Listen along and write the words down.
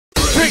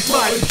Drink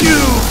my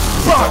puke,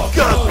 fuck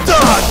a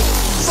duck,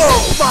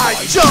 smoke my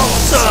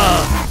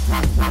Johnson.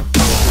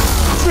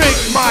 Drink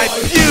my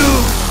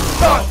puke,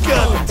 fuck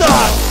a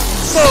duck,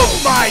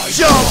 smoke my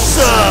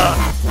Johnson.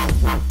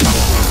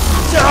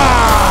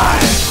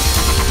 Die!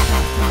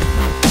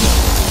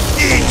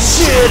 Eat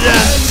shit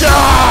and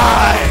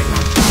die!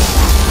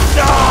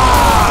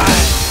 Die!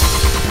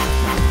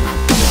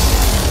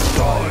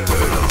 Die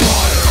in a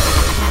fire.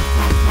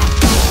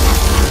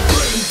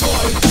 Drink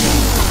my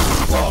puke,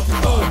 fuck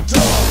a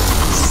duck,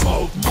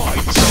 smoke my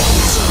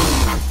Johnson.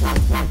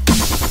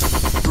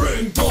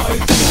 Drink my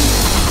puke,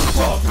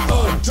 fuck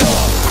a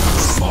duck,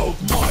 smoke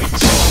my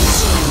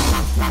Johnson.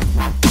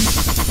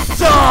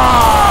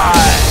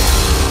 Die!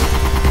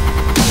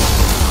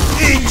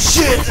 Eat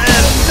shit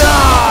and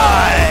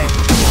die!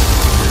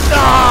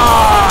 Die!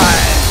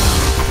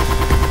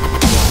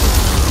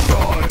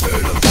 Die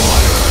in a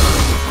fire.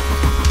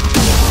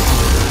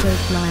 Go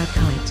fly a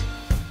kite.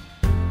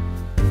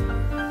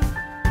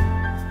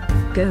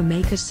 Go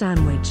make a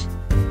sandwich.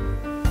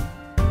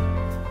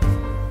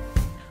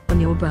 On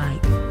your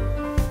bike.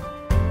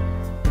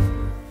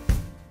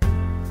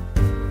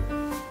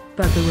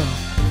 Bugger off.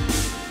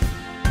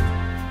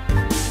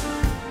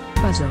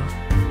 Buzz off.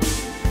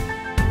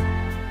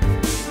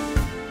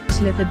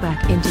 Slither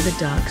back into the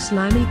dark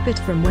slimy pit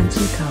from whence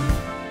you come.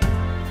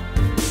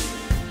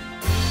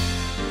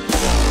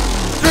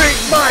 Drink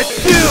my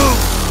puke,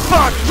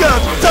 fuck your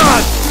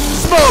duck,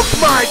 smoke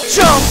my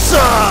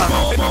Johnson.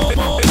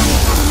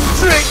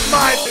 Drink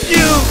my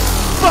puke,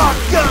 fuck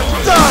your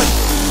duck,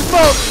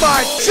 smoke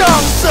my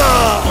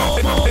Johnson.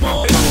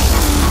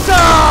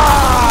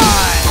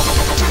 Die!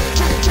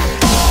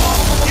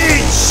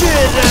 Eat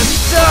shit and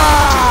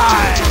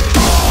die!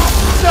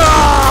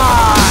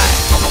 Die!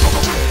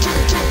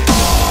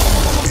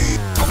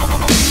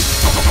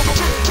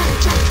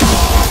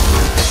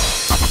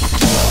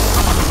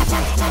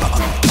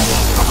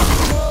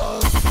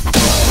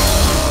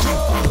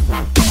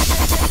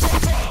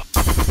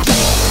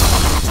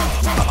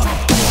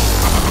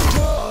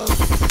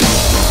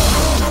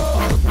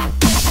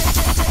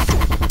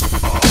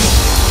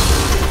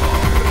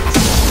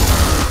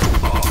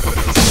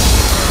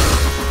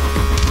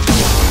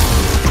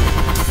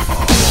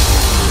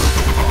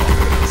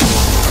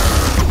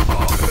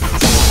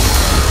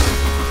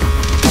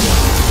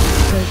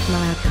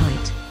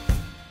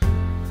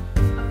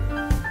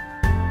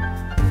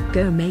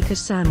 Go make a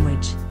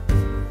sandwich.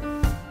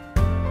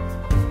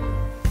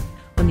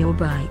 On your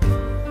bike.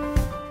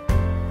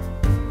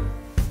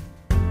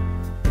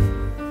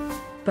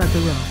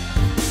 Bugger off.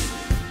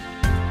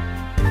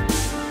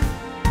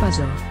 Buzz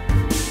off.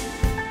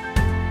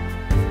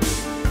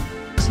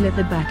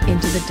 Slither back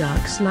into the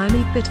dark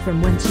slimy pit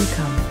from whence you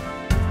come.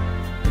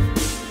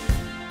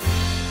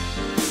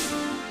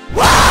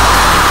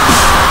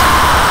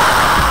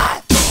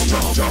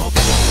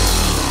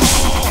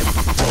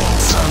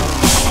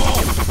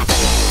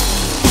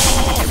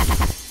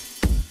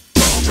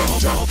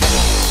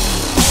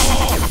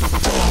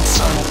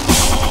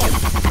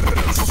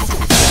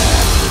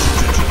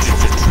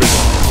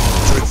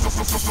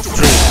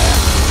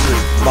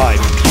 My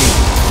puke.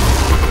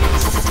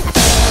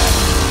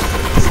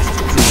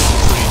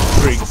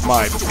 Drink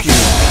my puke.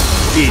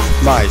 Eat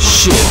my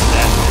shit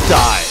and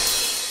die.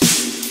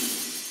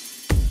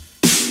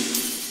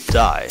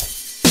 Die.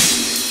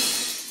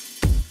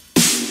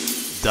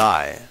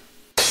 Die.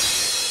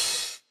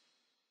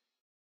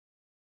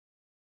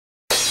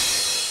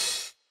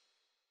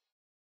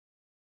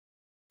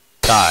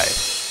 Die.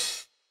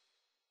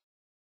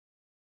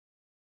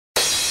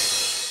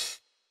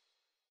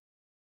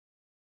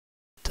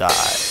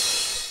 Die.